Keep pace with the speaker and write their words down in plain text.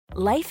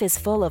Life is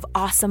full of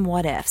awesome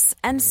what-ifs,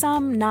 and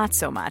some not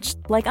so much,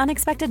 like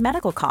unexpected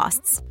medical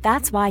costs.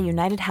 That's why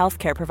United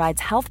Healthcare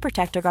provides Health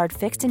Protector Guard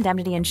fixed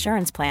indemnity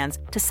insurance plans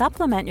to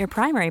supplement your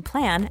primary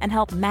plan and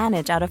help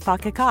manage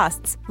out-of-pocket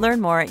costs.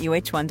 Learn more at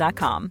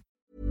uh1.com.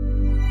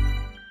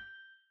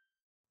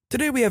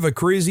 Today we have a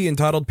crazy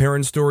entitled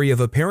parent story of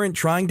a parent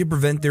trying to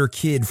prevent their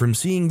kid from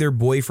seeing their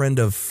boyfriend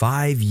of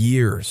 5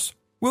 years.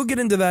 We'll get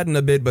into that in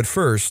a bit, but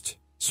first,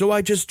 so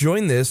I just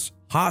joined this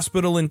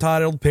hospital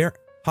entitled parent.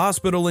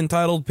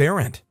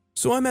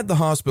 So I'm at the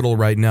hospital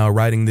right now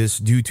writing this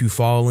due to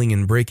falling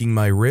and breaking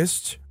my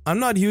wrist. I'm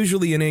not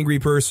usually an angry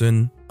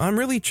person. I'm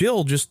really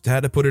chill, just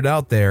had to put it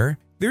out there.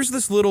 There's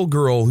this little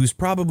girl who's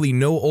probably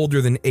no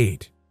older than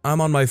 8. I'm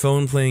on my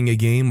phone playing a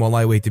game while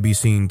I wait to be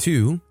seen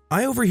too.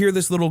 I overhear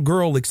this little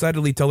girl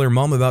excitedly tell her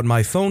mom about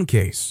my phone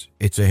case.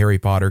 It's a Harry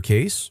Potter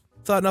case.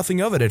 Thought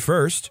nothing of it at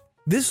first.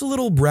 This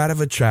little brat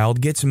of a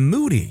child gets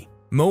moody,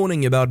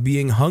 moaning about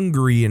being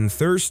hungry and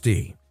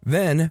thirsty.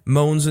 Then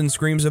moans and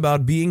screams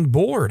about being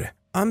bored.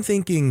 I'm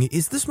thinking,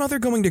 is this mother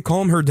going to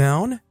calm her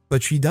down?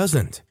 But she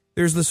doesn't.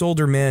 There's this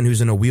older man who's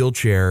in a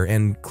wheelchair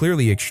and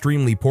clearly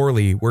extremely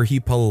poorly, where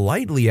he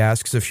politely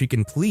asks if she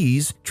can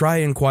please try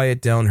and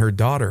quiet down her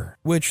daughter,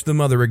 which the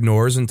mother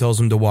ignores and tells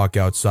him to walk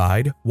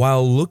outside,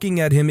 while looking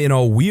at him in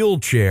a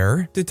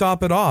wheelchair. To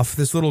top it off,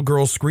 this little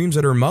girl screams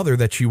at her mother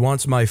that she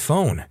wants my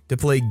phone to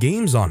play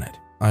games on it.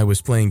 I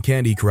was playing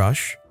Candy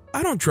Crush.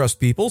 I don't trust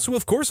people, so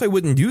of course I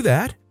wouldn't do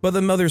that. But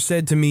the mother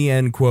said to me,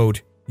 and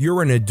quote,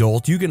 "You're an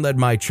adult, you can let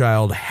my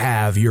child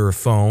have your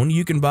phone,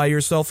 you can buy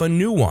yourself a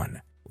new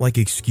one." Like,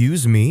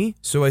 excuse me?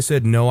 So I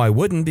said no, I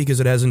wouldn't because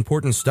it has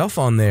important stuff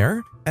on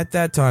there. At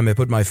that time, I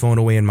put my phone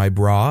away in my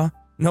bra.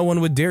 No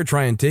one would dare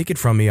try and take it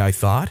from me, I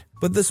thought.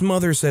 But this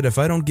mother said if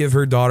I don't give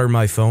her daughter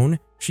my phone,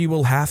 she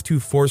will have to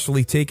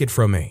forcefully take it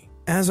from me.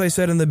 As I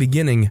said in the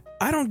beginning,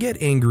 I don't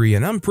get angry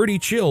and I'm pretty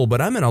chill,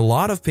 but I'm in a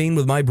lot of pain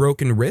with my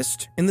broken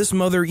wrist, and this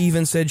mother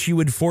even said she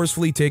would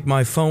forcefully take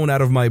my phone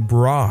out of my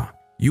bra.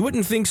 You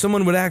wouldn't think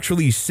someone would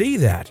actually say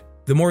that.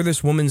 The more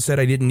this woman said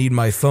I didn't need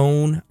my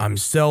phone, I'm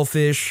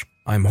selfish,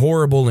 I'm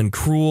horrible and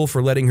cruel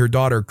for letting her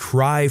daughter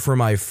cry for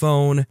my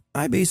phone,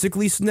 I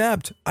basically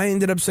snapped. I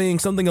ended up saying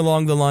something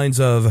along the lines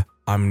of,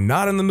 "I'm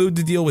not in the mood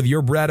to deal with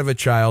your brat of a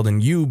child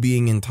and you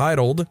being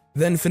entitled,"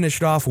 then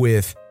finished off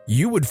with,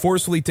 "You would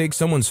forcefully take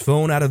someone's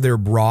phone out of their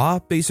bra,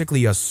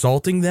 basically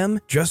assaulting them,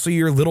 just so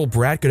your little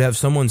brat could have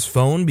someone's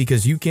phone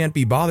because you can't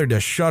be bothered to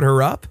shut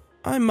her up?"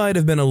 I might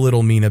have been a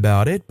little mean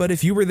about it, but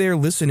if you were there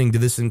listening to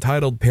this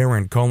entitled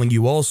parent calling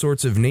you all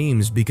sorts of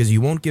names because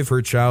you won't give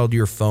her child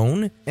your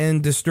phone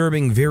and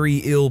disturbing very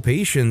ill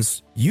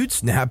patients, you'd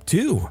snap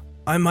too.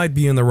 I might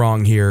be in the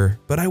wrong here,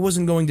 but I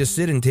wasn't going to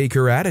sit and take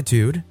her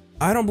attitude.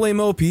 I don't blame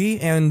OP,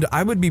 and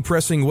I would be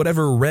pressing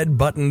whatever red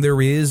button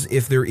there is,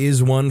 if there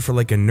is one, for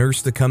like a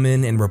nurse to come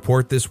in and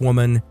report this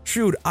woman.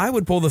 Shoot, I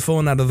would pull the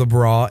phone out of the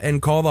bra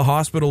and call the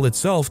hospital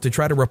itself to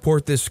try to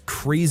report this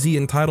crazy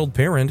entitled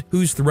parent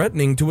who's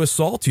threatening to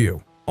assault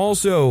you.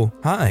 Also,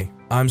 hi,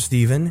 I'm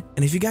Steven,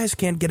 and if you guys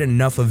can't get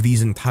enough of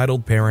these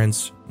entitled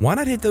parents, why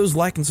not hit those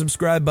like and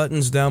subscribe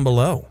buttons down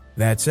below?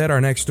 That said,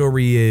 our next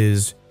story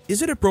is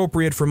it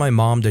appropriate for my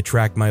mom to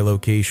track my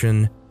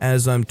location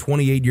as I'm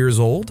 28 years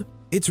old?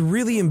 It's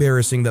really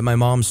embarrassing that my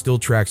mom still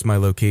tracks my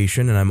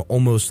location and I'm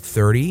almost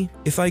 30.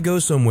 If I go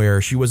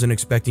somewhere she wasn't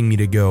expecting me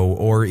to go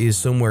or is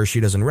somewhere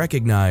she doesn't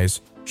recognize,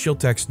 she'll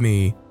text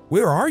me,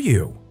 "Where are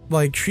you?"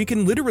 Like, she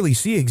can literally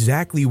see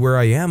exactly where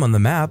I am on the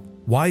map.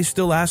 Why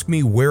still ask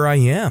me where I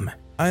am?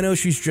 I know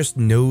she's just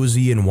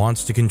nosy and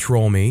wants to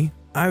control me.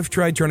 I've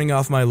tried turning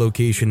off my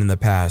location in the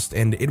past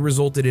and it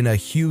resulted in a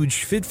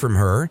huge fit from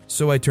her,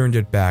 so I turned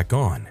it back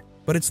on.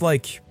 But it's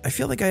like, I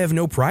feel like I have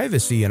no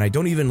privacy and I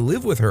don't even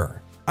live with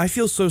her. I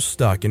feel so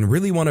stuck and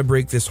really want to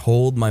break this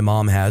hold my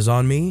mom has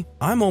on me.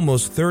 I'm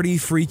almost 30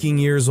 freaking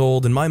years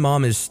old and my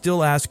mom is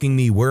still asking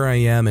me where I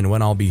am and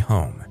when I'll be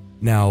home.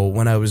 Now,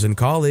 when I was in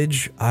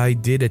college, I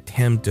did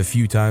attempt a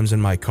few times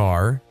in my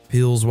car,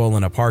 pills while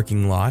in a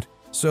parking lot,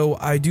 so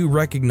I do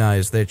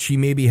recognize that she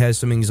maybe has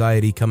some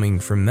anxiety coming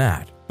from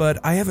that. But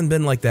I haven't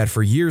been like that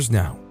for years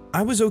now.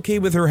 I was okay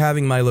with her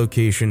having my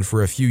location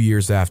for a few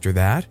years after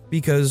that,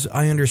 because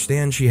I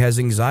understand she has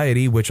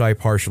anxiety, which I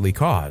partially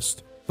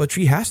caused. But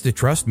she has to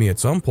trust me at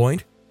some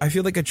point. I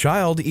feel like a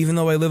child even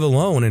though I live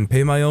alone and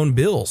pay my own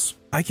bills.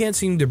 I can't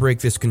seem to break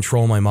this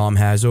control my mom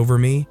has over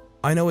me.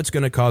 I know it's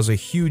going to cause a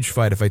huge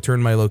fight if I turn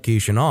my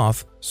location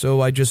off, so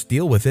I just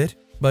deal with it.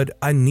 But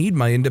I need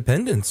my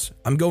independence.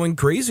 I'm going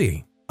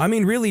crazy. I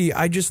mean, really,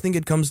 I just think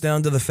it comes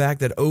down to the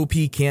fact that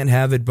OP can't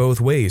have it both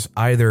ways.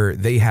 Either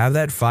they have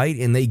that fight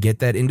and they get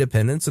that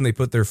independence and they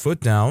put their foot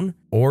down,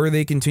 or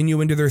they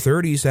continue into their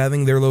 30s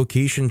having their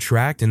location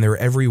tracked and their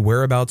every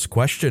whereabouts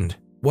questioned.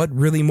 What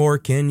really more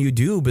can you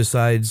do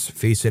besides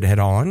face it head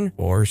on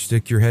or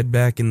stick your head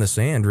back in the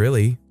sand,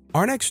 really?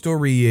 Our next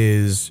story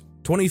is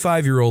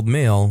 25-year-old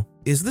male.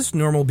 Is this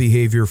normal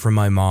behavior from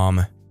my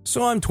mom?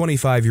 So I'm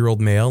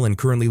 25-year-old male and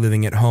currently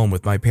living at home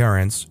with my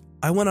parents.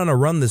 I went on a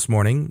run this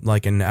morning,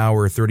 like an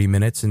hour 30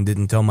 minutes, and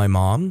didn't tell my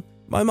mom.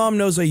 My mom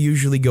knows I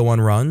usually go on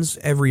runs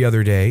every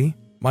other day.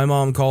 My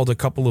mom called a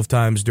couple of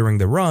times during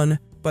the run,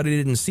 but I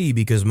didn't see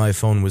because my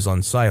phone was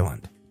on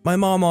silent. My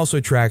mom also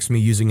tracks me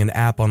using an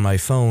app on my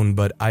phone,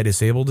 but I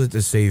disabled it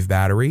to save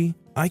battery.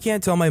 I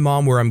can't tell my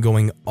mom where I'm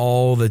going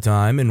all the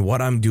time and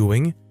what I'm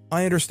doing.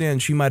 I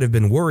understand she might have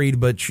been worried,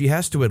 but she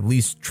has to at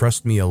least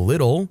trust me a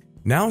little.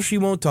 Now she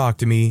won't talk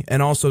to me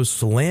and also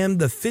slammed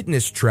the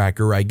fitness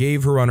tracker I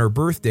gave her on her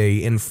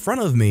birthday in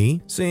front of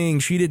me,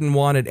 saying she didn't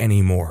want it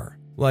anymore.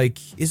 Like,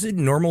 is it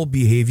normal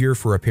behavior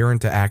for a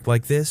parent to act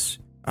like this?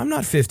 I'm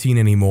not 15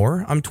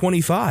 anymore, I'm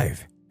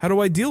 25. How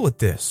do I deal with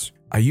this?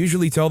 I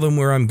usually tell them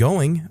where I'm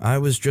going. I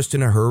was just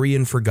in a hurry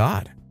and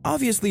forgot.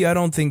 Obviously, I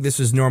don't think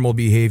this is normal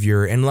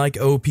behavior, and like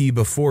OP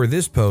before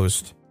this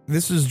post,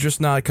 this is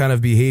just not kind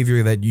of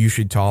behavior that you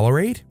should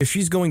tolerate. If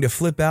she's going to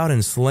flip out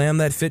and slam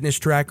that fitness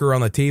tracker on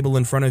the table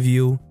in front of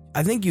you,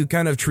 I think you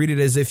kind of treat it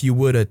as if you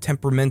would a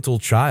temperamental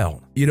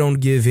child. You don't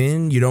give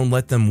in, you don't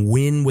let them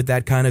win with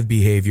that kind of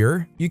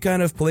behavior. You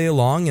kind of play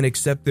along and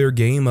accept their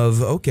game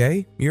of,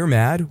 okay, you're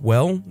mad,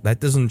 well,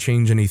 that doesn't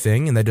change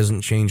anything and that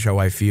doesn't change how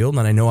I feel,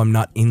 and I know I'm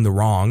not in the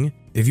wrong.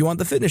 If you want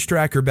the fitness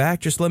tracker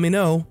back, just let me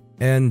know.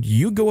 And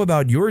you go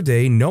about your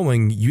day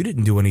knowing you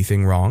didn't do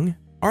anything wrong.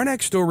 Our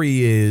next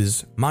story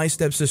is, my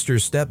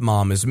stepsister's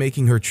stepmom is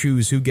making her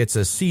choose who gets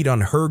a seat on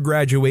her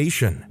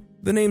graduation.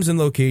 The names and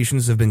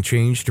locations have been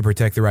changed to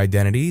protect their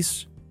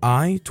identities.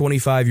 I,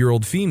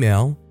 25-year-old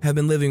female, have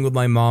been living with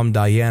my mom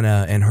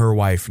Diana and her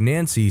wife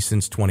Nancy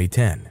since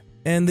 2010,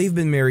 and they've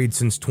been married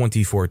since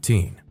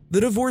 2014.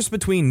 The divorce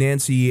between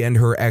Nancy and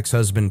her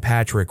ex-husband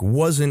Patrick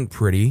wasn't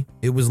pretty.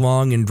 It was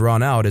long and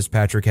drawn out as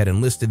Patrick had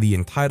enlisted the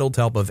entitled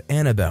help of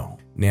Annabelle,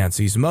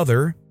 Nancy's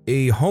mother,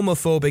 a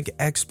homophobic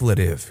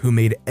expletive who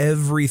made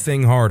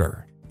everything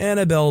harder.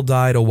 Annabelle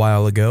died a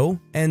while ago,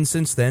 and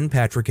since then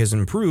Patrick has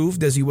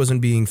improved as he wasn't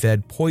being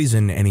fed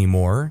poison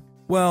anymore.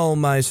 Well,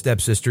 my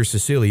stepsister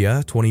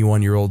Cecilia,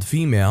 21-year-old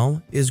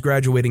female, is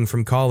graduating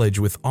from college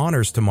with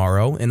honors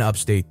tomorrow in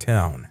upstate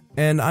town.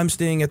 And I'm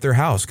staying at their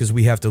house because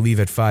we have to leave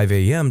at 5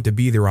 a.m. to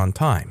be there on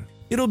time.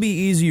 It'll be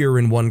easier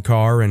in one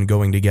car and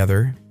going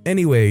together.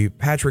 Anyway,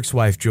 Patrick's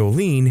wife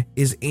Jolene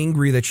is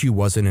angry that she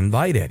wasn't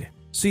invited.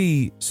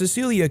 See,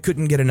 Cecilia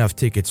couldn't get enough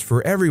tickets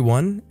for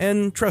everyone,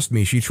 and trust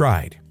me, she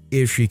tried.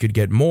 If she could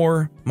get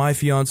more, my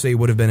fiance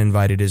would have been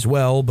invited as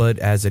well, but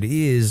as it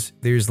is,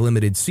 there's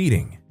limited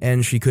seating,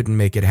 and she couldn't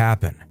make it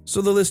happen.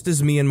 So the list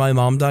is me and my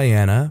mom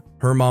Diana,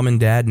 her mom and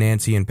dad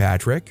Nancy and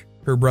Patrick,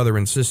 her brother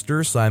and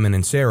sister Simon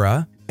and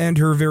Sarah, and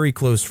her very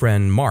close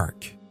friend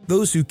Mark.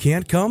 Those who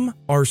can't come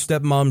are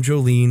stepmom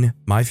Jolene,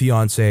 my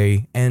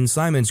fiance, and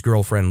Simon's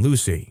girlfriend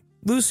Lucy.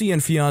 Lucy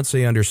and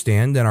fiance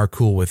understand and are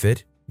cool with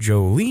it.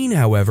 Jolene,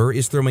 however,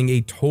 is throwing a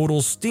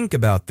total stink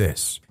about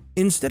this.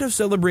 Instead of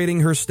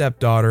celebrating her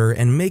stepdaughter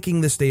and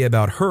making this day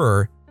about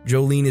her,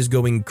 Jolene is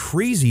going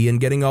crazy and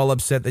getting all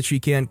upset that she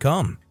can't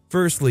come.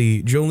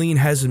 Firstly, Jolene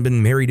hasn't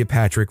been married to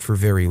Patrick for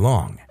very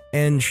long,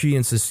 and she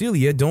and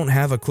Cecilia don't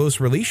have a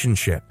close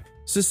relationship.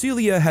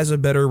 Cecilia has a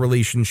better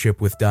relationship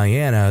with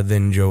Diana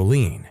than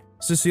Jolene.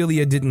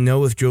 Cecilia didn't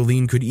know if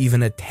Jolene could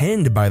even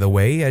attend, by the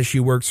way, as she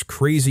works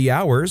crazy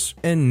hours,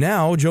 and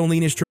now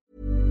Jolene is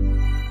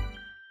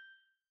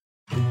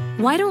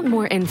Why don't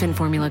more infant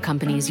formula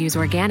companies use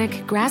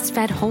organic,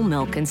 grass-fed whole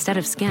milk instead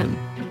of skim?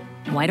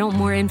 Why don't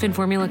more infant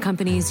formula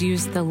companies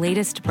use the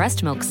latest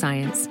breast milk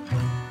science?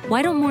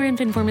 Why don't more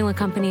infant formula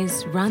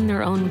companies run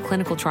their own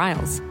clinical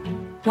trials?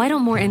 Why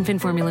don't more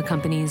infant formula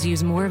companies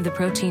use more of the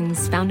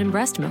proteins found in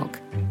breast milk?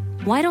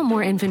 Why don't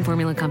more infant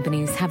formula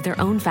companies have their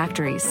own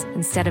factories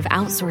instead of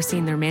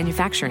outsourcing their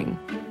manufacturing?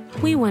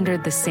 We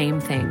wondered the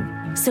same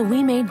thing. So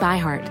we made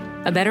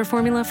ByHeart, a better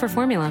formula for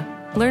formula.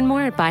 Learn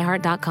more at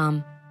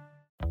byheart.com.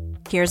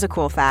 Here's a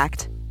cool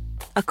fact.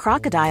 A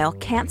crocodile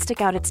can't stick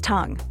out its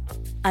tongue.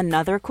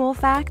 Another cool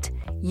fact,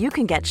 you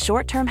can get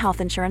short-term health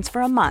insurance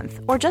for a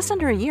month or just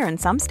under a year in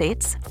some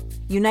states.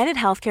 United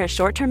Healthcare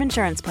short-term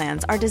insurance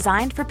plans are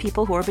designed for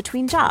people who are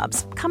between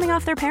jobs, coming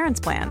off their parents'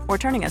 plan, or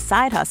turning a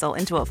side hustle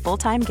into a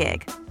full-time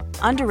gig.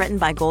 Underwritten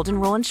by Golden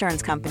Rule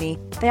Insurance Company,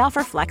 they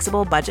offer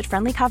flexible,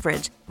 budget-friendly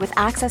coverage with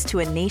access to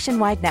a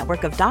nationwide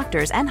network of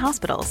doctors and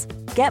hospitals.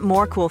 Get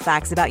more cool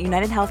facts about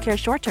United Healthcare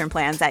short-term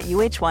plans at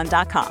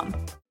uh1.com.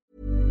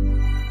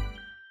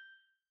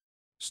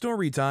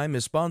 Storytime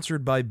is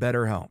sponsored by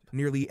BetterHelp.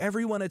 Nearly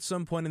everyone at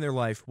some point in their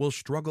life will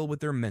struggle with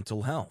their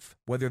mental health,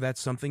 whether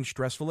that's something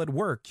stressful at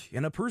work,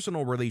 in a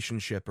personal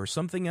relationship, or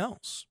something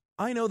else.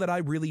 I know that I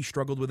really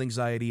struggled with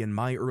anxiety in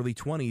my early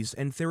 20s,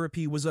 and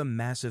therapy was a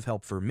massive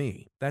help for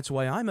me. That's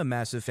why I'm a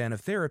massive fan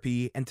of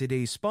therapy and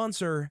today's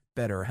sponsor,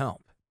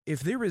 BetterHelp.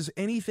 If there is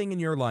anything in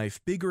your life,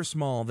 big or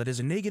small, that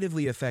is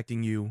negatively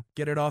affecting you,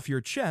 get it off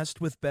your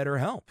chest with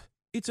BetterHelp.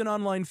 It's an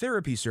online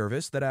therapy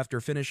service that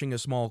after finishing a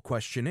small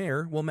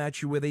questionnaire will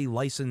match you with a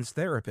licensed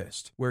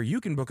therapist, where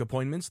you can book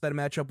appointments that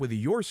match up with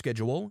your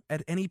schedule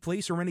at any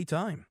place or any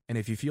time. And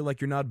if you feel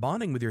like you're not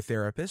bonding with your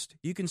therapist,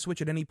 you can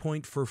switch at any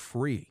point for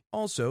free.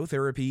 Also,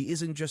 therapy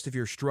isn't just if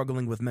you're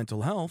struggling with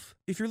mental health.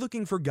 If you're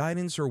looking for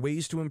guidance or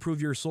ways to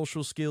improve your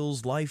social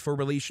skills, life, or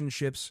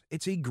relationships,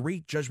 it's a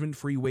great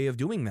judgment-free way of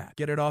doing that.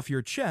 Get it off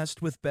your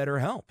chest with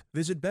BetterHelp.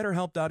 Visit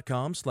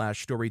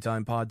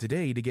BetterHelp.com/StorytimePod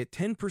today to get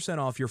 10%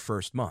 off your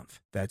first month.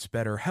 That's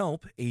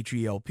BetterHelp,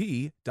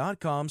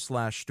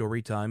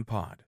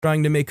 HELP.com/StorytimePod.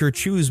 Trying to make her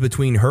choose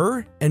between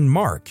her and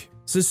Mark.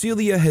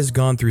 Cecilia has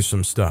gone through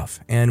some stuff,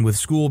 and with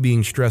school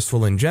being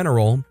stressful in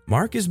general,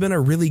 Mark has been a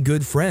really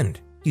good friend.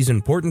 He's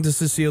important to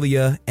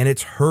Cecilia, and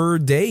it's her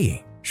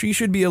day. She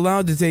should be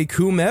allowed to take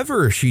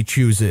whomever she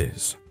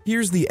chooses.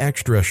 Here's the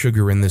extra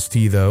sugar in this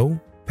tea,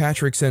 though.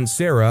 Patrick sent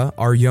Sarah,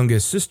 our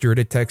youngest sister,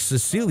 to text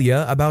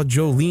Cecilia about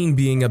Jolene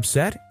being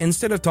upset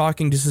instead of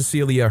talking to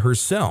Cecilia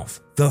herself.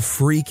 The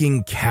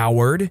freaking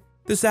coward!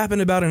 This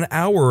happened about an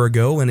hour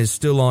ago and is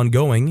still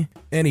ongoing.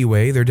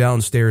 Anyway, they're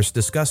downstairs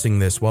discussing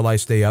this while I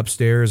stay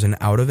upstairs and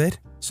out of it.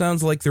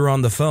 Sounds like they're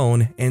on the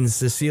phone, and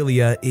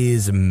Cecilia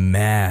is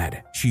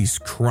mad. She's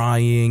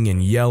crying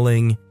and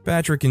yelling.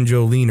 Patrick and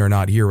Jolene are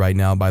not here right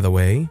now, by the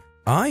way.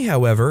 I,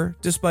 however,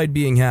 despite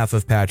being half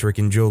of Patrick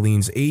and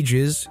Jolene's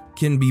ages,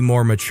 can be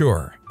more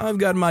mature. I've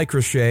got my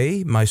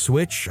crochet, my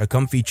switch, a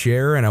comfy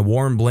chair, and a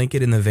warm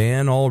blanket in the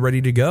van all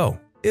ready to go.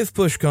 If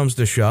push comes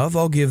to shove,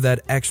 I'll give that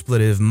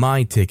expletive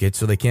my ticket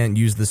so they can't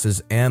use this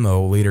as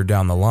ammo later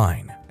down the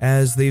line.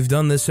 As they've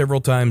done this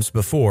several times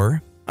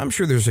before, I'm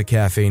sure there's a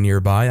cafe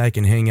nearby I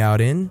can hang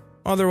out in.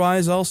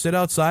 Otherwise, I'll sit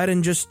outside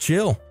and just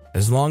chill.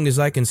 As long as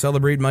I can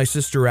celebrate my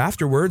sister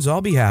afterwards,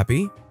 I'll be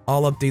happy.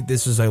 I'll update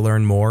this as I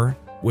learn more.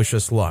 Wish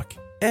us luck.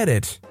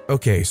 Edit.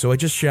 Okay, so I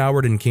just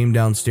showered and came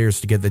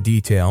downstairs to get the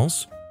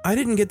details. I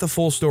didn't get the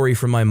full story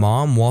from my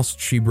mom whilst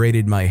she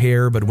braided my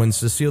hair, but when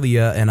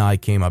Cecilia and I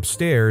came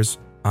upstairs,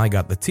 I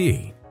got the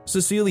tea.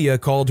 Cecilia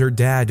called her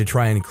dad to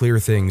try and clear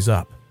things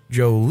up.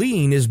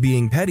 Jolene is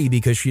being petty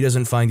because she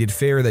doesn't find it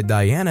fair that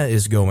Diana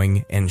is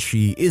going and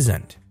she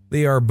isn't.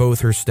 They are both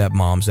her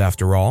stepmoms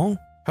after all.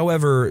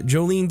 However,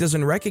 Jolene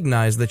doesn't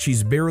recognize that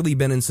she's barely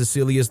been in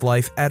Cecilia's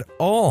life at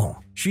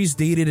all. She's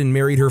dated and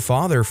married her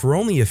father for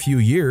only a few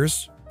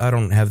years. I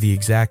don't have the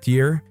exact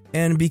year.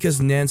 And because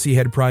Nancy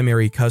had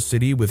primary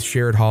custody with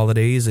shared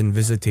holidays and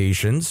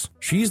visitations,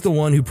 she's the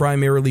one who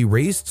primarily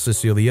raised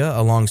Cecilia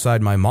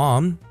alongside my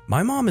mom.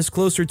 My mom is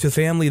closer to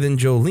family than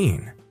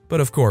Jolene.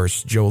 But of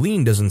course,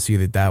 Jolene doesn't see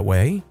it that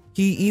way.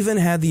 He even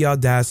had the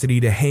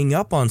audacity to hang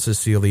up on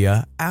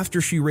Cecilia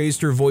after she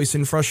raised her voice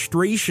in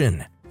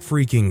frustration.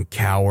 Freaking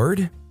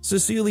coward.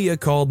 Cecilia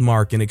called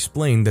Mark and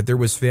explained that there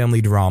was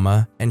family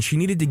drama and she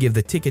needed to give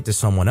the ticket to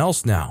someone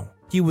else now.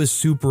 He was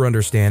super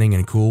understanding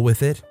and cool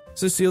with it.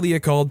 Cecilia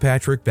called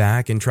Patrick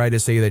back and tried to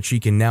say that she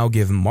can now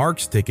give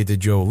Mark's ticket to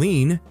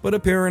Jolene, but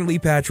apparently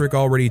Patrick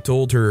already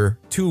told her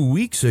 2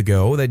 weeks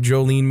ago that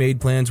Jolene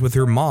made plans with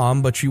her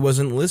mom, but she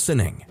wasn't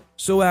listening.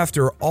 So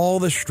after all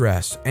the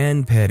stress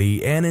and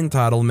petty and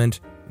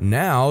entitlement,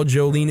 now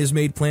Jolene has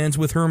made plans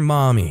with her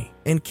mommy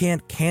and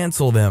can't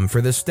cancel them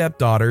for the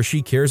stepdaughter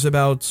she cares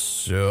about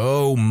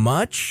so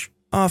much.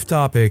 Off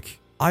topic,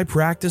 I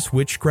practice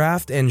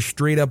witchcraft and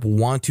straight up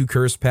want to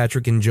curse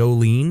Patrick and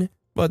Jolene,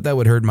 but that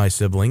would hurt my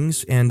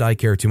siblings and I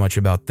care too much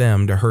about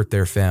them to hurt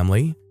their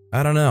family.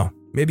 I don't know,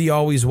 maybe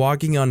always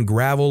walking on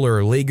gravel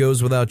or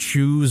Legos without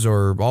shoes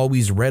or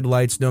always red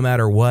lights no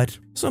matter what.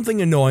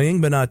 Something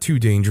annoying but not too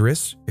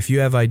dangerous. If you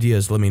have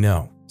ideas, let me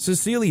know.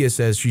 Cecilia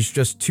says she's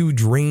just too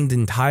drained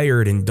and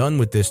tired and done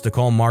with this to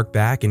call Mark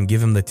back and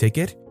give him the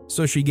ticket,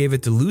 so she gave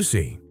it to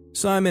Lucy.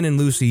 Simon and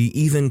Lucy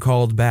even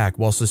called back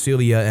while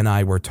Cecilia and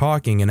I were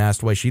talking and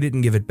asked why she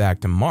didn't give it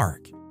back to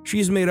Mark.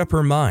 She's made up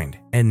her mind,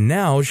 and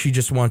now she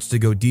just wants to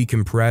go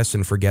decompress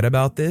and forget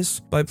about this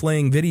by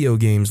playing video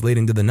games late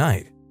into the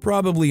night.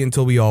 Probably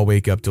until we all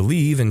wake up to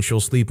leave and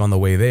she'll sleep on the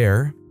way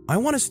there. I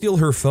want to steal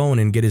her phone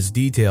and get his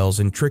details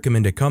and trick him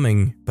into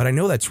coming, but I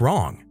know that's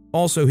wrong.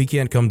 Also, he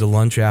can't come to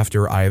lunch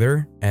after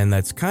either, and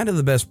that's kind of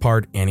the best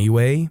part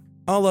anyway.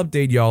 I'll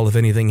update y'all if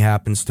anything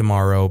happens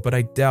tomorrow, but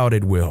I doubt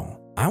it will.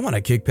 I want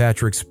to kick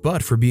Patrick's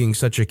butt for being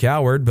such a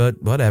coward,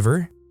 but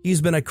whatever. He's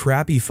been a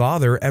crappy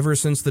father ever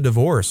since the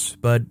divorce,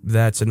 but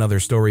that's another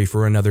story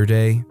for another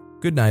day.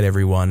 Good night,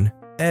 everyone.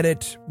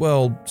 Edit.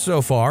 Well,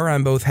 so far,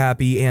 I'm both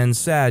happy and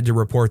sad to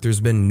report there's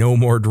been no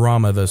more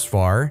drama thus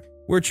far.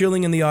 We're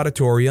chilling in the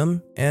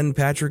auditorium, and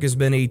Patrick has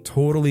been a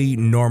totally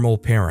normal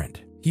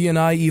parent. He and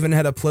I even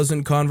had a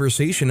pleasant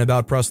conversation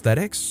about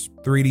prosthetics,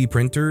 3D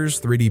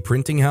printers, 3D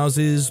printing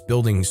houses,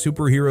 building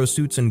superhero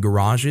suits in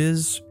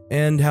garages,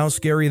 and how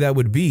scary that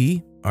would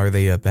be. Are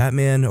they a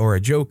Batman or a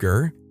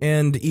Joker?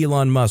 And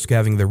Elon Musk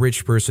having the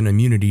rich person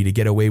immunity to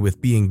get away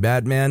with being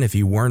Batman if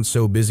he weren't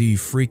so busy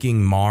freaking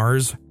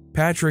Mars.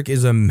 Patrick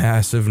is a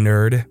massive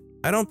nerd.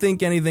 I don't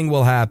think anything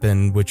will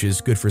happen, which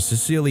is good for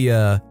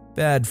Cecilia,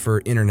 bad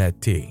for internet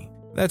tea.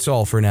 That's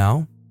all for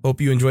now. Hope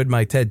you enjoyed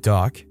my TED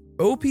Talk.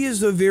 OP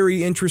is a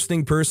very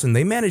interesting person.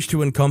 They managed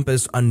to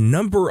encompass a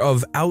number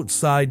of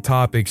outside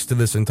topics to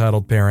this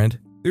entitled parent.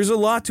 There's a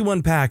lot to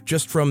unpack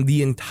just from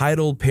the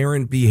entitled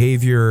parent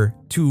behavior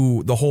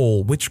to the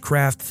whole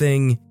witchcraft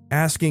thing,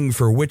 asking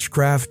for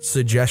witchcraft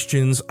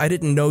suggestions. I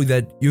didn't know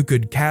that you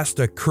could cast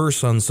a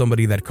curse on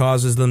somebody that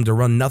causes them to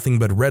run nothing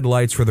but red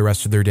lights for the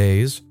rest of their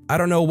days. I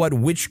don't know what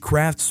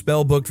witchcraft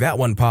spellbook that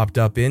one popped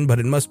up in, but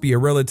it must be a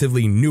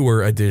relatively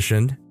newer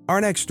edition. Our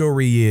next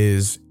story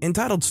is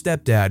entitled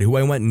Stepdad, who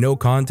I went no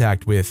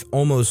contact with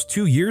almost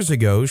 2 years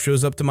ago,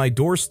 shows up to my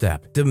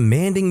doorstep,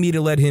 demanding me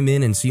to let him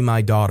in and see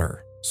my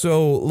daughter.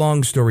 So,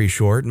 long story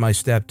short, my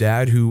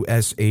stepdad, who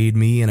SA'd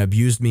me and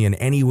abused me in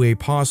any way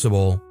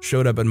possible,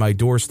 showed up at my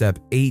doorstep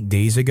 8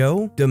 days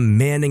ago,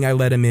 demanding I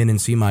let him in and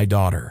see my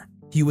daughter.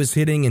 He was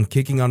hitting and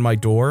kicking on my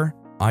door.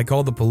 I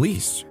called the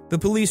police. The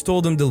police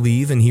told him to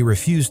leave and he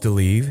refused to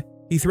leave.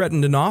 He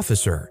threatened an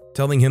officer,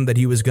 telling him that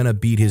he was gonna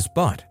beat his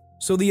butt.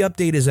 So the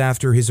update is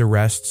after his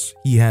arrests,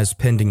 he has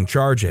pending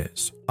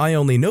charges. I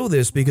only know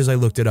this because I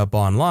looked it up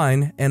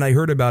online and I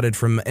heard about it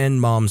from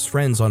Mom's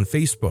friends on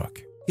Facebook.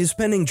 His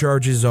pending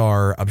charges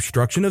are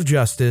obstruction of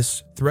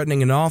justice,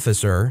 threatening an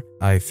officer,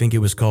 I think it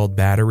was called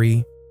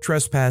battery,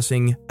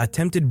 trespassing,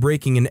 attempted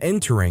breaking and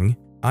entering.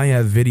 I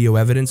have video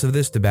evidence of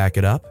this to back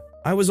it up.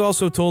 I was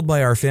also told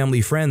by our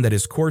family friend that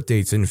his court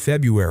date's in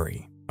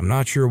February. I'm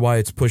not sure why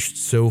it's pushed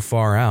so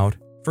far out.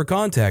 For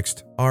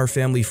context, our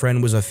family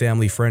friend was a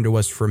family friend to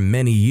us for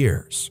many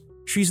years.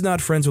 She's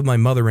not friends with my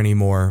mother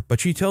anymore, but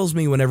she tells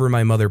me whenever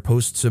my mother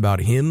posts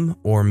about him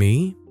or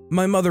me.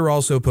 My mother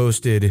also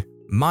posted,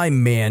 "My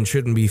man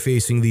shouldn't be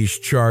facing these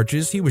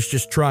charges. He was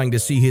just trying to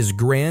see his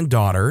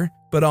granddaughter,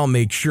 but I'll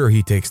make sure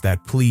he takes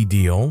that plea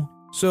deal."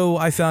 So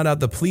I found out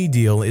the plea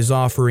deal is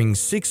offering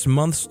 6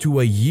 months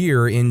to a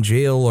year in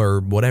jail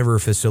or whatever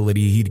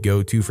facility he'd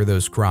go to for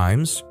those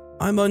crimes.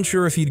 I'm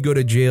unsure if he'd go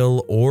to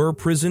jail or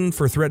prison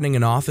for threatening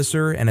an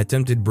officer and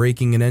attempted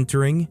breaking and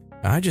entering.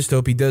 I just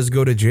hope he does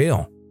go to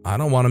jail. I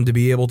don't want him to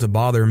be able to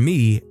bother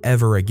me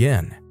ever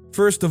again.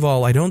 First of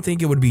all, I don't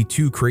think it would be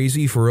too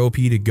crazy for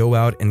OP to go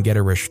out and get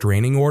a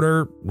restraining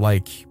order.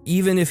 Like,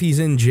 even if he's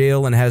in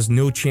jail and has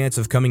no chance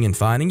of coming and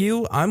finding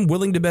you, I'm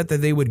willing to bet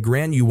that they would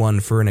grant you one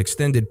for an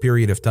extended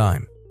period of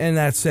time. And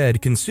that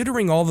said,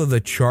 considering all of the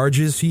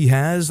charges he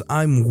has,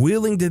 I'm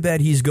willing to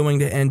bet he's going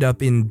to end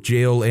up in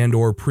jail and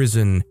or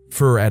prison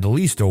for at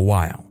least a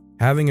while.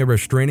 Having a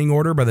restraining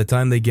order by the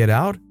time they get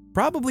out,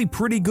 probably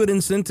pretty good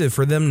incentive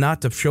for them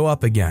not to show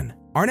up again.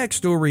 Our next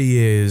story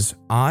is,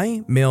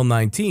 I, male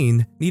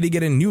 19, need to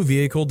get a new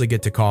vehicle to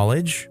get to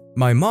college.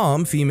 My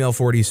mom, female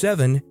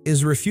 47,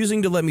 is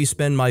refusing to let me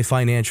spend my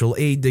financial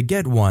aid to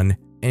get one,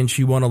 and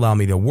she won't allow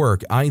me to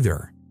work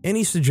either.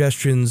 Any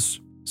suggestions?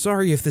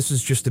 Sorry if this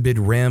is just a bit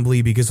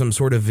rambly because I'm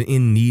sort of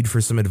in need for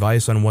some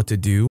advice on what to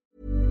do.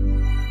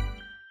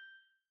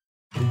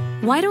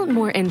 Why don't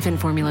more infant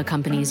formula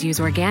companies use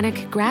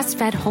organic,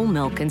 grass-fed whole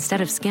milk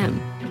instead of skim?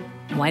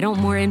 Why don't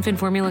more infant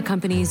formula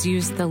companies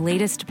use the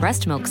latest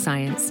breast milk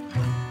science?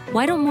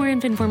 Why don't more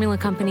infant formula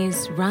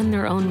companies run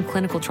their own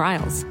clinical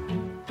trials?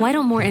 Why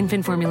don't more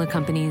infant formula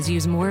companies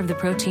use more of the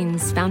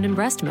proteins found in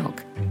breast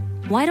milk?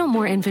 Why don't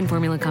more infant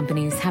formula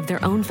companies have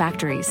their own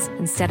factories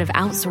instead of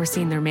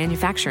outsourcing their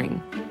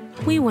manufacturing?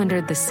 We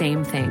wondered the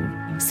same thing.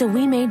 So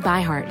we made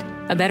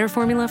ByHeart, a better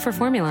formula for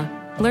formula.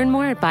 Learn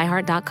more at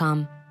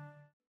byheart.com.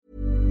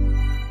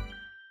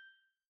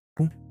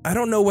 I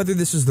don't know whether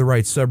this is the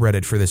right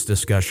subreddit for this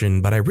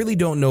discussion, but I really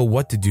don't know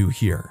what to do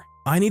here.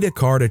 I need a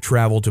car to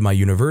travel to my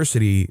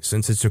university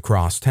since it's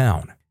across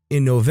town.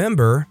 In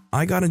November,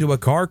 I got into a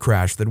car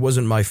crash that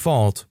wasn't my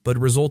fault, but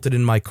resulted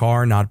in my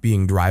car not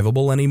being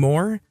drivable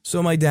anymore,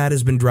 so my dad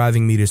has been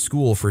driving me to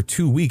school for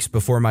 2 weeks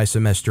before my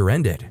semester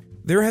ended.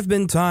 There have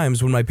been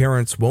times when my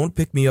parents won't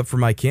pick me up from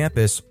my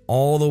campus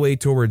all the way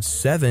towards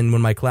 7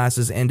 when my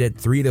classes end at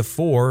 3 to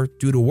 4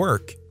 due to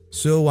work.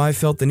 So I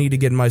felt the need to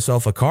get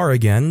myself a car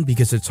again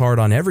because it's hard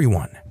on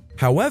everyone.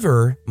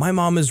 However, my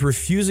mom is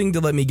refusing to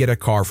let me get a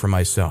car for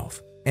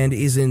myself and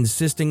is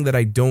insisting that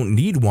I don't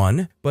need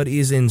one, but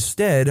is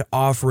instead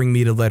offering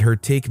me to let her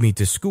take me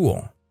to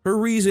school. Her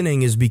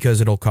reasoning is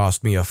because it'll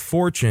cost me a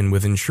fortune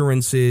with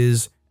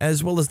insurances,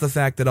 as well as the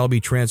fact that I'll be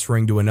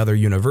transferring to another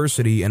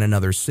university in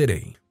another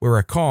city, where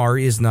a car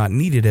is not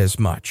needed as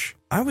much.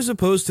 I was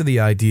opposed to the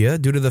idea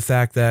due to the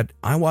fact that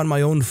I want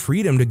my own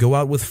freedom to go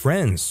out with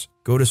friends,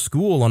 go to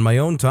school on my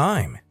own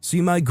time, see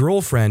my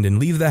girlfriend and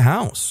leave the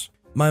house.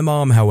 My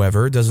mom,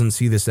 however, doesn't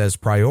see this as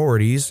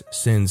priorities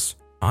since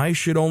I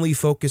should only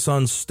focus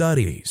on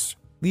studies,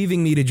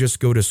 leaving me to just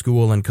go to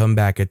school and come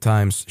back at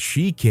times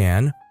she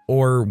can,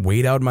 or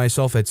wait out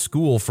myself at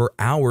school for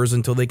hours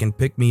until they can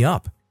pick me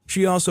up.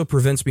 She also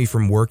prevents me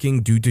from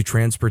working due to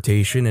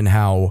transportation and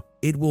how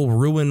it will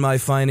ruin my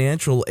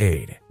financial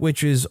aid,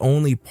 which is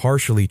only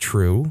partially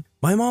true.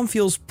 My mom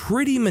feels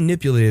pretty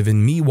manipulative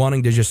in me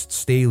wanting to just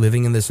stay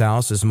living in this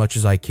house as much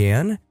as I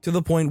can, to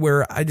the point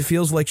where it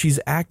feels like she's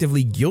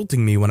actively guilting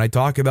me when I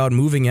talk about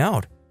moving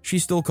out. She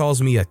still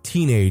calls me a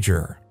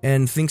teenager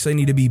and thinks I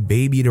need to be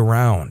babied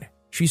around.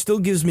 She still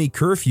gives me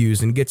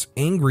curfews and gets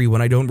angry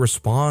when I don't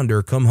respond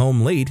or come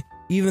home late,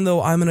 even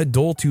though I'm an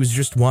adult who's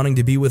just wanting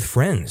to be with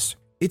friends.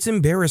 It's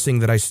embarrassing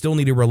that I still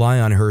need to rely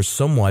on her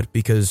somewhat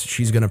because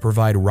she's going to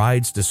provide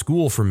rides to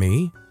school for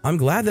me. I'm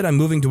glad that I'm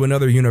moving to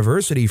another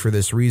university for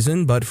this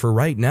reason, but for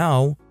right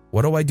now,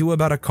 what do I do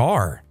about a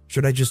car?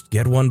 Should I just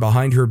get one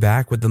behind her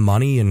back with the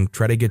money and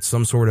try to get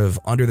some sort of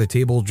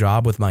under-the-table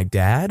job with my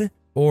dad?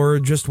 Or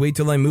just wait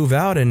till I move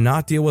out and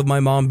not deal with my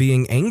mom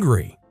being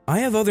angry? I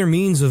have other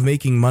means of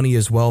making money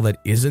as well that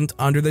isn't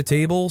under the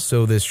table,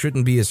 so this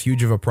shouldn't be as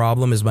huge of a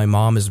problem as my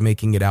mom is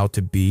making it out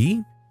to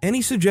be.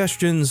 Any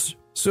suggestions?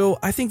 So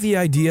I think the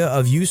idea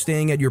of you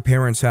staying at your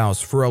parents'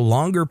 house for a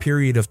longer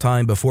period of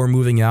time before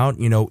moving out,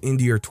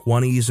 into your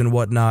 20s and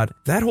whatnot,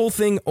 that whole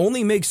thing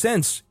only makes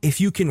sense if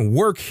you can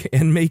work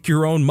and make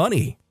your own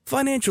money.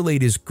 Financial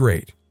aid is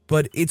great,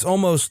 but it's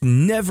almost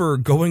never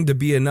going to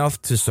be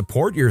enough to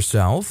support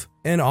yourself.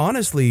 And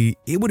honestly,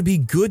 it would be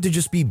good to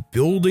just be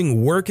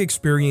building work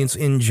experience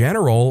in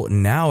general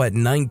now at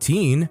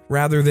 19,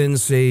 rather than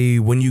say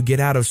when you get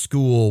out of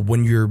school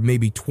when you're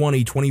maybe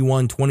 20,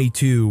 21,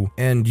 22,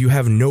 and you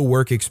have no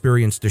work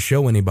experience to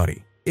show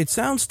anybody. It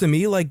sounds to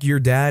me like your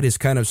dad is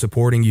kind of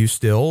supporting you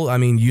still. I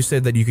mean, you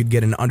said that you could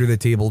get an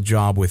under-the-table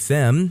job with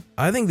them.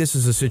 I think this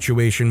is a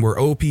situation where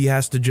OP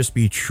has to just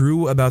be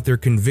true about their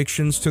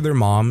convictions to their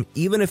mom,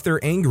 even if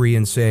they're angry,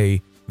 and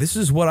say, this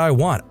is what I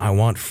want. I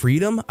want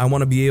freedom. I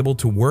want to be able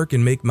to work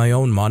and make my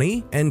own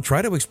money, and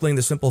try to explain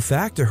the simple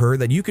fact to her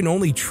that you can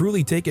only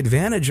truly take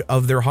advantage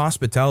of their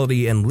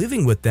hospitality and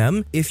living with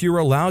them if you're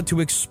allowed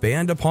to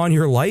expand upon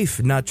your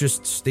life, not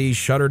just stay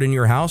shuttered in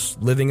your house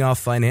living off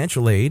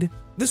financial aid.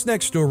 This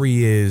next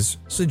story is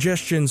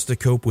suggestions to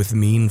cope with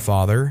mean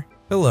father.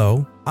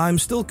 Hello, I'm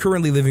still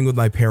currently living with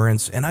my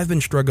parents, and I've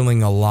been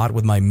struggling a lot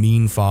with my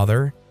mean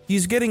father.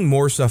 He's getting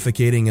more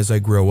suffocating as I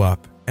grow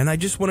up, and I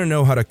just want to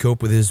know how to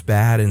cope with his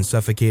bad and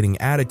suffocating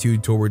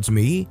attitude towards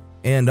me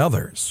and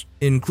others,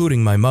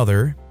 including my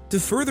mother. To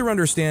further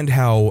understand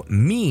how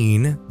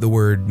mean, the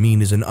word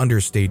mean is an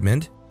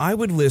understatement, I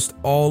would list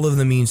all of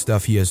the mean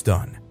stuff he has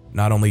done,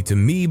 not only to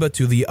me but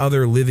to the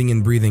other living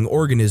and breathing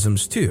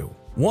organisms too.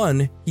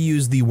 1. He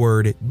used the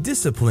word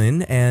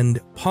discipline and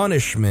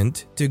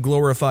punishment to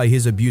glorify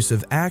his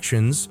abusive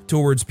actions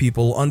towards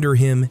people under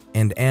him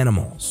and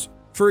animals.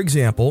 For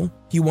example,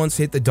 he once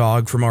hit the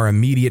dog from our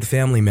immediate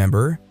family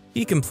member.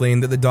 He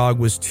complained that the dog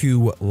was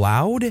too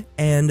loud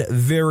and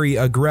very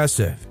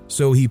aggressive,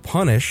 so he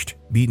punished,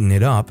 beaten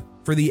it up,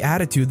 for the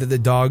attitude that the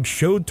dog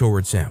showed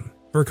towards him.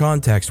 For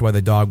context why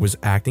the dog was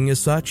acting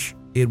as such,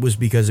 it was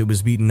because it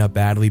was beaten up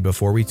badly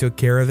before we took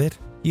care of it.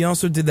 He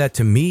also did that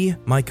to me,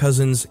 my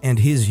cousins, and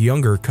his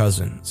younger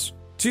cousins.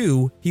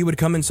 2, he would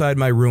come inside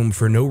my room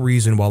for no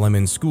reason while I'm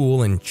in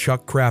school and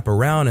chuck crap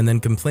around and then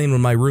complain when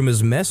my room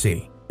is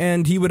messy.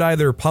 And he would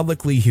either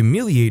publicly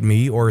humiliate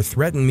me or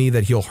threaten me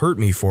that he'll hurt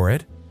me for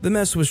it. The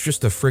mess was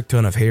just a frick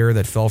ton of hair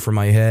that fell from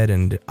my head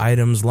and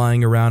items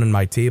lying around on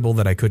my table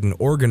that I couldn't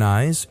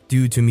organize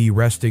due to me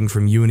resting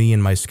from uni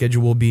and my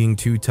schedule being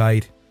too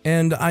tight.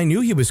 And I knew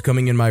he was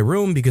coming in my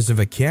room because of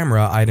a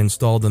camera I'd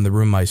installed in the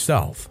room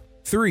myself.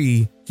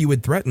 3, he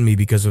would threaten me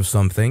because of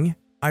something.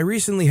 I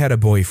recently had a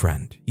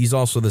boyfriend. He's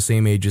also the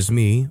same age as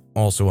me,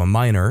 also a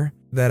minor,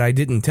 that I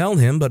didn't tell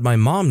him, but my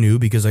mom knew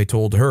because I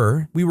told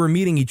her. We were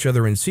meeting each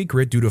other in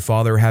secret due to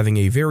father having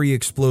a very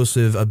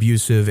explosive,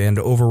 abusive, and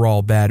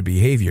overall bad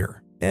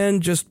behavior,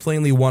 and just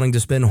plainly wanting to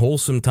spend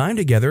wholesome time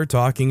together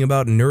talking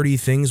about nerdy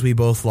things we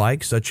both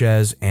like, such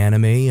as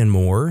anime and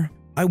more.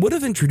 I would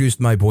have introduced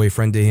my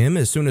boyfriend to him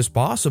as soon as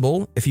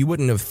possible if he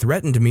wouldn't have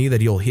threatened me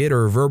that he'll hit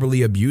or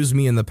verbally abuse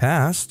me in the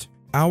past.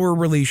 Our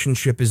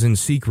relationship is in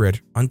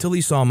secret until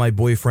he saw my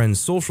boyfriend's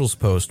socials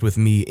post with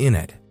me in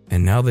it.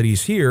 And now that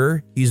he's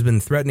here, he's been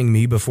threatening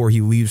me before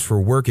he leaves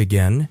for work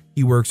again.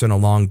 He works on a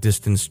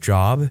long-distance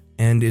job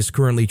and is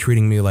currently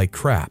treating me like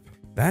crap.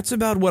 That's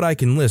about what I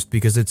can list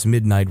because it's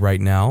midnight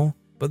right now.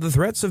 But the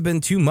threats have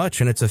been too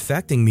much and it's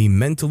affecting me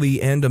mentally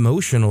and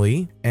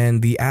emotionally.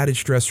 And the added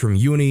stress from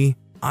uni,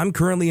 I'm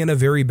currently in a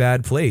very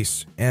bad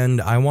place,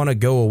 and I want to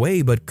go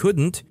away but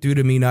couldn't due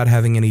to me not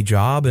having any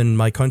job and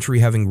my country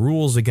having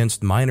rules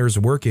against minors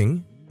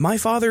working. My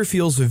father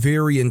feels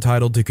very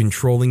entitled to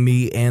controlling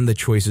me and the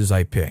choices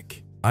I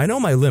pick. I know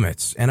my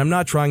limits, and I'm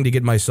not trying to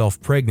get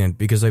myself pregnant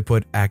because I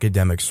put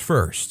academics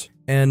first,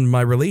 and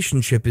my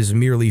relationship is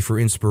merely for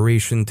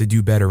inspiration to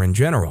do better in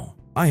general.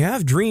 I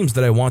have dreams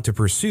that I want to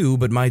pursue,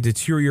 but my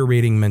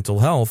deteriorating mental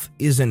health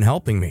isn't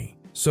helping me.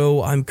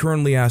 So I'm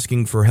currently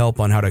asking for help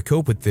on how to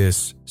cope with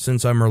this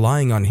since I'm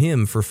relying on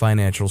him for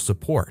financial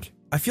support.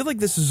 I feel like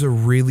this is a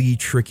really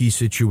tricky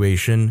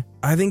situation.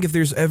 I think if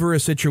there's ever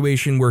a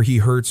situation where he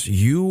hurts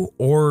you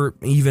or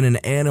even an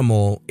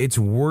animal, it's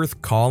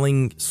worth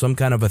calling some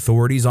kind of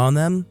authorities on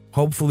them.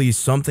 Hopefully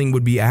something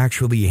would be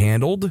actually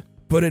handled,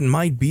 but it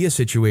might be a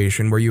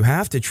situation where you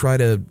have to try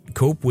to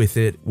cope with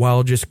it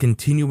while just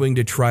continuing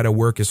to try to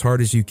work as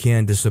hard as you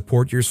can to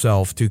support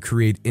yourself to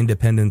create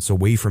independence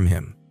away from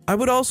him. I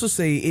would also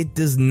say it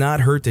does not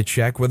hurt to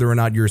check whether or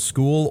not your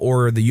school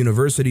or the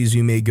universities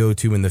you may go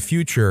to in the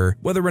future,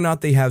 whether or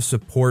not they have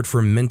support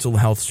for mental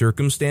health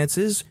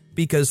circumstances,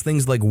 because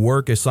things like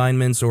work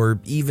assignments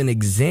or even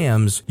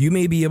exams you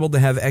may be able to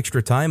have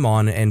extra time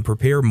on and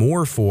prepare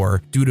more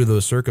for due to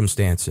those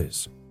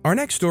circumstances. Our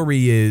next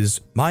story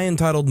is, my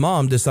entitled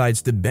mom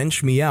decides to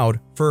bench me out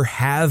for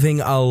having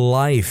a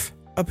life.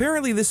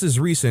 Apparently this is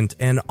recent,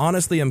 and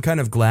honestly I'm kind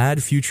of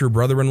glad future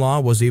brother-in-law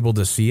was able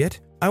to see it.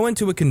 I went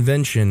to a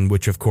convention,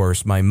 which of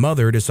course my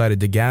mother decided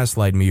to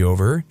gaslight me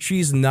over.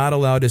 She's not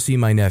allowed to see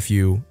my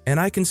nephew, and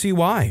I can see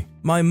why.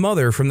 My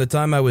mother, from the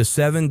time I was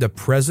 7 to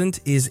present,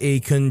 is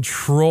a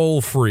control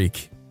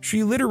freak.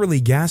 She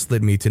literally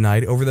gaslit me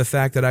tonight over the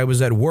fact that I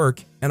was at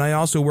work, and I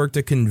also worked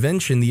a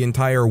convention the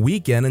entire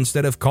weekend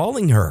instead of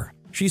calling her.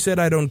 She said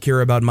I don't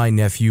care about my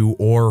nephew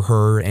or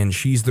her, and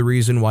she's the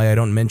reason why I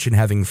don't mention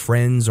having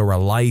friends or a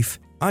life.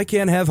 I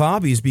can't have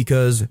hobbies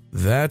because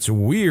that's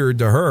weird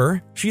to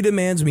her. She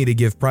demands me to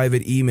give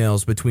private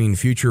emails between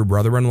future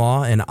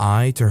brother-in-law and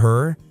I to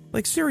her.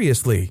 Like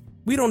seriously,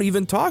 we don't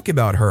even talk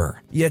about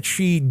her. Yet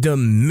she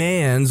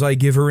demands I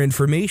give her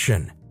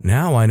information.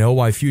 Now I know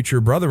why future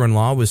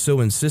brother-in-law was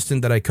so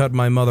insistent that I cut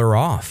my mother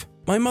off.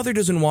 My mother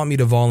doesn't want me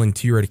to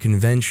volunteer at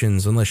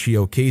conventions unless she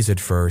okays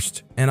it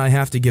first, and I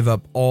have to give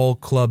up all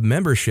club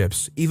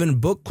memberships, even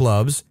book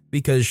clubs,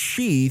 because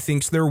she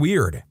thinks they're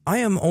weird. I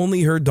am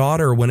only her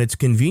daughter when it's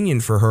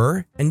convenient for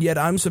her, and yet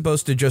I'm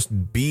supposed to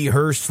just be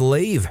her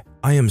slave.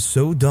 I am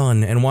so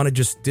done and want to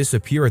just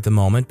disappear at the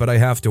moment, but I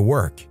have to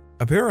work.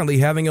 Apparently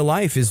having a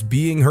life is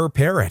being her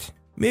parrot.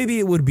 Maybe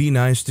it would be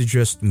nice to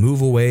just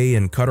move away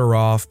and cut her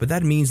off, but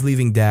that means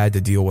leaving dad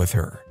to deal with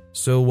her.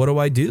 So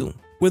what do?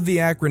 With the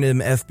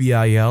acronym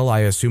FBIL,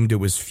 I assumed it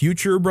was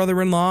future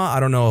brother-in-law. I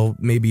don't know,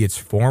 maybe it's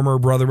former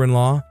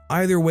brother-in-law.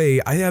 Either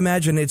way, I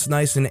imagine it's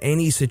nice in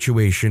any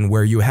situation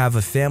where you have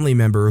a family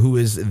member who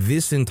is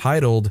this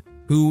entitled,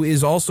 who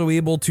is also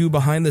able to,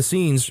 behind the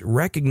scenes,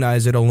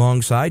 recognize it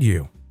alongside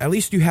you. At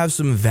least you have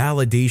some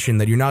validation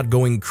that you're not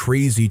going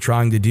crazy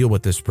trying to deal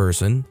with this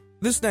person.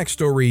 This next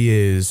story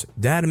is,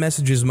 Dad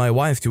messages my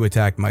wife to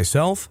attack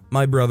myself,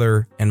 my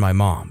brother, and my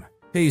mom.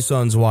 Hey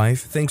son's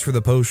wife, thanks for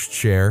the post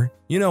share.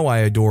 You know I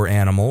adore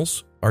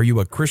animals. Are you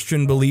a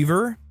Christian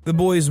believer? The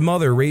boy's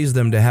mother raised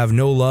them to have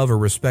no love or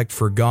respect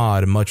for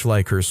God, much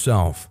like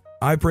herself.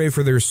 I pray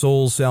for their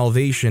soul's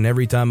salvation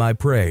every time I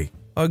pray.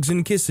 Hugs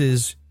and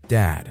kisses,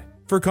 Dad.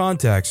 For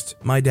context,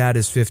 my dad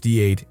is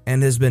 58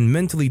 and has been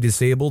mentally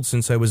disabled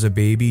since I was a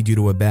baby due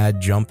to a bad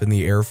jump in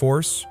the Air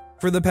Force.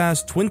 For the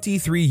past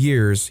 23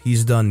 years,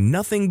 he's done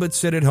nothing but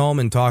sit at home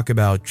and talk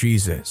about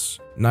Jesus.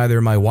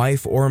 Neither my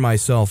wife or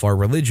myself are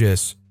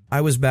religious. I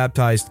was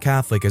baptized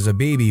Catholic as a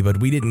baby, but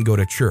we didn't go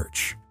to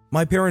church.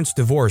 My parents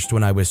divorced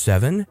when I was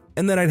 7,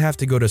 and then I'd have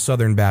to go to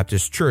Southern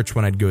Baptist Church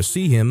when I'd go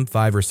see him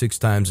 5 or 6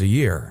 times a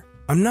year.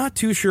 I'm not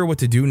too sure what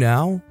to do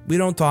now. We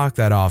don't talk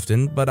that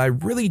often, but I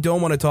really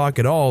don't want to talk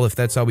at all if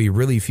that's how he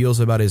really feels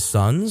about his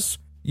sons.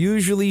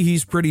 Usually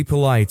he's pretty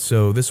polite,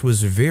 so this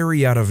was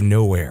very out of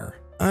nowhere.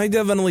 I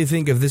definitely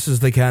think if this is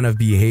the kind of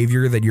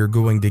behavior that you're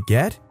going to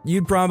get,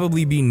 you'd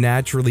probably be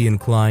naturally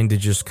inclined to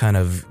just kind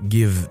of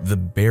give the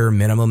bare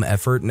minimum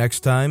effort next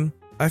time.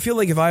 I feel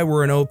like if I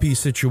were in an OP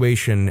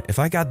situation, if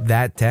I got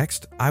that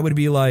text, I would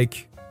be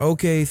like,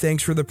 okay,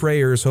 thanks for the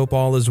prayers, hope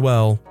all is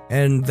well.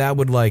 And that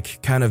would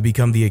kind of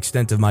become the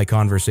extent of my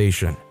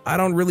conversation. I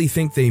don't really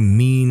think they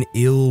mean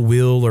ill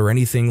will or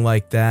anything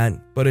like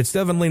that, but it's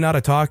definitely not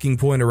a talking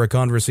point or a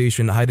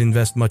conversation I'd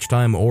invest much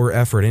time or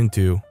effort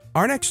into.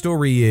 Our next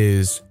story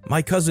is,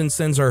 my cousin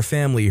sends our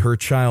family her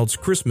child's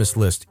Christmas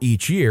list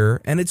each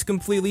year, and it's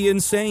completely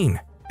insane.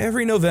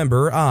 Every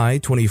November, I,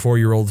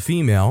 24-year-old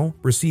female,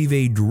 receive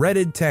a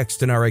dreaded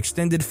text in our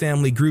extended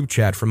family group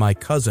chat from my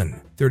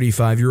cousin,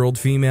 35-year-old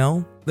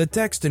female. The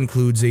text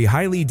includes a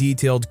highly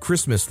detailed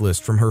Christmas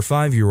list from her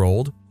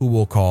 5-year-old, who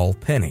we'll call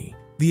Penny.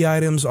 The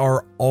items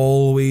are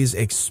always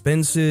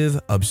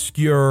expensive,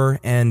 obscure,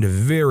 and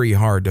very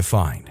hard to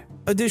find.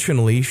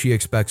 Additionally, she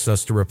expects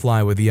us to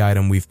reply with the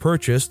item we've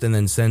purchased and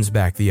then sends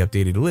back the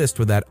updated list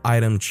with that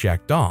item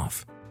checked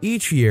off.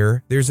 Each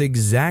year, there's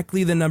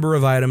exactly the number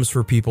of items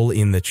for people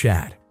in the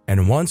chat.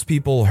 And once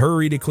people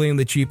hurry to claim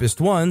the cheapest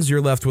ones,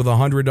 you're left with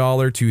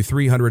 $100 to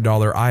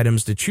 $300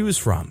 items to choose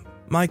from.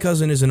 My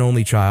cousin is an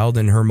only child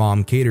and her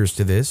mom caters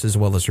to this as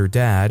well as her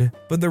dad,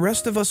 but the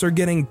rest of us are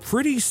getting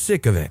pretty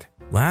sick of it.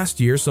 Last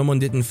year, someone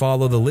didn't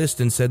follow the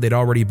list and said they'd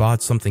already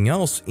bought something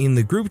else in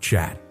the group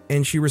chat.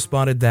 And she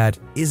responded that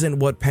isn't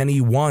what Penny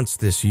wants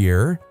this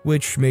year,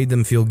 which made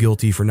them feel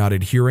guilty for not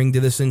adhering to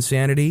this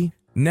insanity.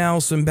 Now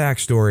some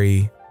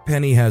backstory.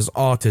 Penny has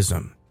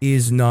autism,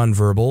 is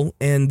nonverbal,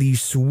 and the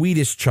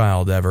sweetest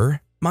child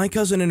ever. My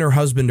cousin and her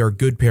husband are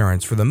good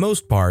parents for the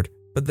most part,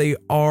 but they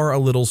are a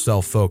little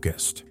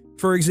self-focused.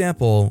 For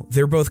example,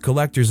 they're both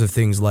collectors of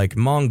things like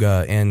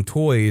manga and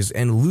toys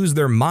and lose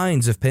their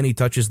minds if Penny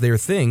touches their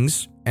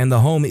things, and the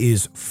home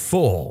is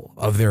full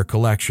of their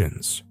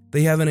collections.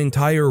 They have an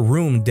entire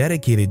room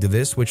dedicated to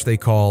this, which they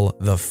call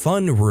the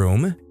fun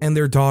room, and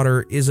their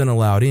daughter isn't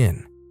allowed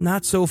in.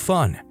 Not so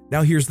fun.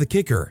 Now here's the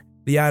kicker.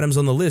 The items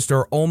on the list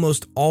are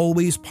almost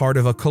always part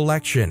of a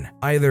collection,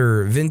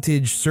 either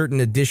vintage, certain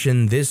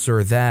edition, this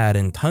or that,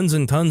 and tons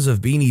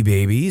of Beanie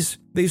Babies.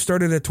 They've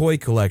started a toy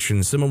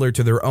collection similar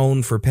to their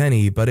own for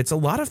Penny, but it's a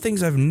lot of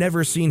things I've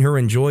never seen her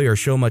enjoy or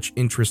show much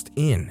interest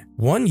in.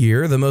 One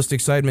year, the most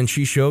excitement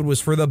she showed was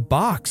for the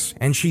box,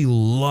 and she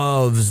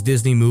loves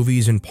Disney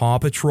movies and Paw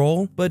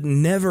Patrol, but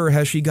never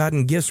has she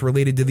gotten gifts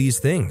related to these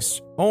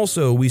things.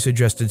 Also, we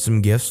suggested some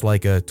gifts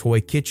like a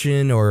toy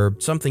kitchen or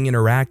something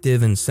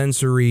interactive and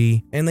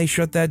sensory, and they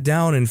shut that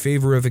down in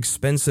favor of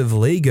expensive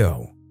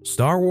Lego.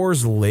 Star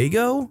Wars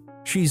Lego?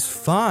 She's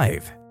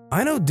 5.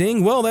 I know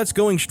dang well that's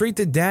going straight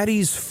to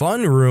Daddy's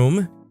fun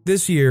room.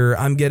 This year,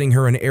 I'm getting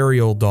her an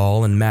Ariel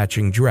doll and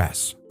matching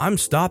dress. I'm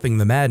stopping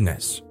the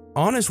madness.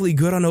 Honestly,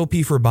 good on OP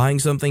for buying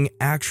something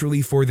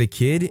actually for the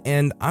kid,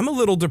 and I'm a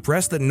little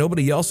depressed that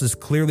nobody else is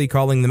clearly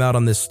calling them out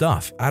on this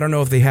stuff. I don't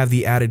know if they have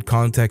the added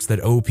context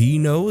that OP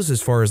knows as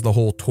far as the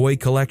whole toy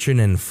collection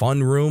and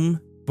fun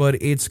room,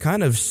 but it's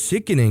kind of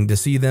sickening to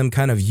see them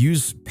kind of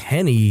use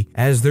Penny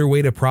as their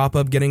way to prop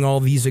up getting all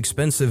these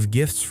expensive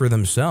gifts for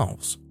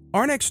themselves.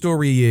 Our next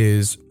story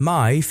is,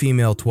 my,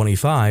 female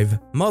 25,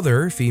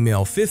 mother,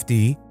 female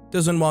 50,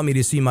 doesn't want me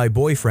to see my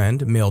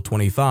boyfriend, male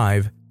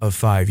 25, of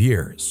 5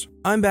 years.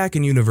 I'm back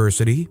in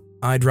university.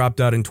 I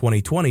dropped out in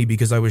 2020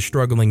 because I was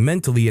struggling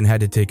mentally and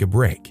had to take a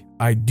break.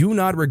 I do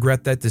not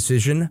regret that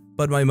decision,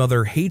 but my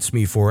mother hates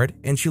me for it,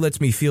 and she lets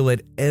me feel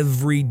it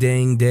every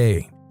dang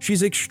day.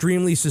 She's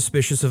extremely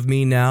suspicious of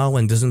me now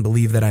and doesn't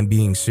believe that I'm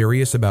being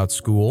serious about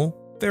school.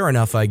 Fair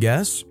enough, I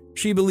guess.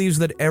 She believes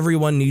that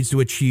everyone needs to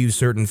achieve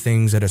certain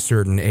things at a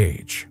certain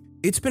age.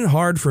 It's been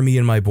hard for me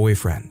and my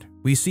boyfriend.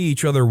 We see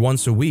each other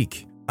once a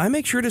week. I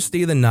make sure to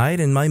stay the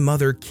night and my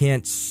mother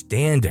can't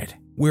stand it.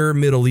 We're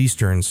Middle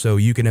Eastern, so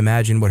you can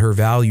imagine what her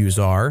values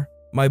are.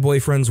 My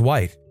boyfriend's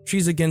white.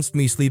 She's against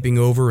me sleeping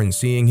over and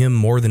seeing him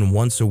more than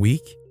once a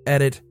week.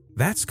 Edit,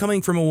 that's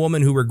coming from a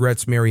woman who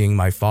regrets marrying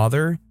my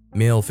father,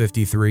 male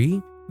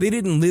 53. They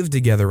didn't live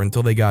together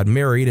until they got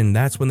married, and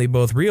that's when they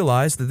both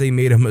realized that they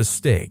made a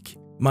mistake.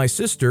 My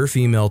sister,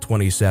 female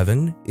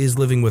 27, is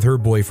living with her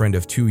boyfriend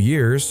of 2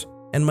 years,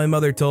 and my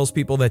mother tells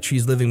people that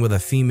she's living with a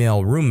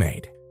female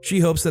roommate. She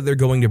hopes that they're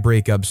going to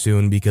break up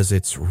soon because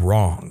it's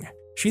wrong.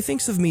 She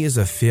thinks of me as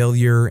a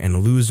failure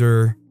and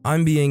loser.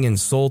 I'm being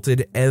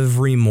insulted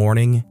every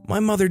morning.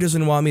 My mother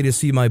doesn't want me to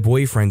see my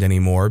boyfriend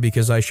anymore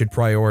because I should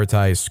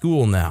prioritize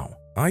school now.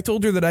 I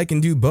told her that I can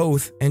do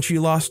both, and she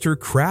lost her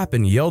crap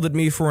and yelled at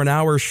me for an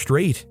hour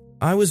straight.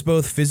 I was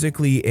both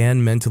physically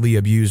and mentally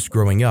abused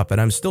growing up, and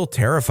I'm still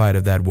terrified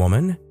of that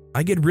woman.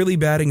 I get really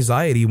bad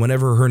anxiety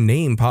whenever her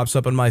name pops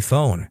up on my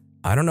phone.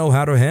 I don't know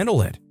how to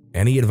handle it.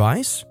 Any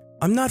advice?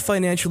 I'm not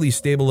financially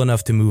stable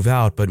enough to move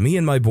out, but me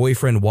and my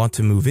boyfriend want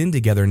to move in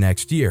together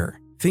next year.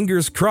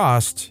 Fingers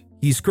crossed.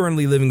 He's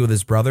currently living with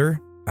his brother.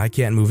 I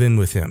can't move in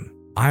with him.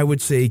 I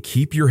would say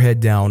keep your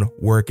head down,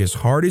 work as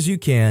hard as you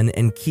can,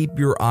 and keep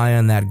your eye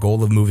on that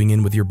goal of moving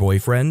in with your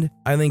boyfriend.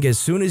 I think as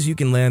soon as you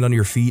can land on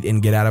your feet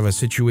and get out of a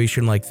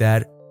situation like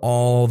that,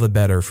 all the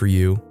better for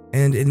you.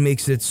 And it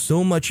makes it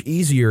so much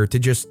easier to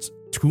just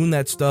tune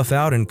that stuff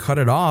out and cut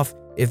it off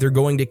if they're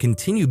going to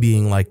continue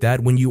being like that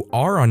when you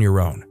are on your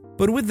own.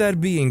 But with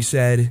that being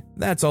said,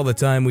 that's all the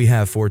time we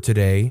have for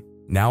today.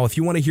 Now, if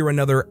you want to hear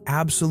another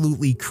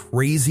absolutely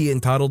crazy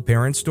entitled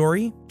parent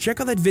story,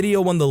 check out that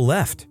video on the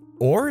left.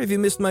 Or if you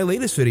missed my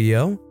latest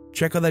video,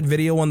 check out that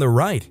video on the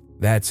right.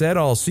 That said,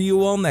 I'll see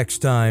you all next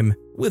time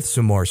with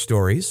some more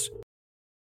stories.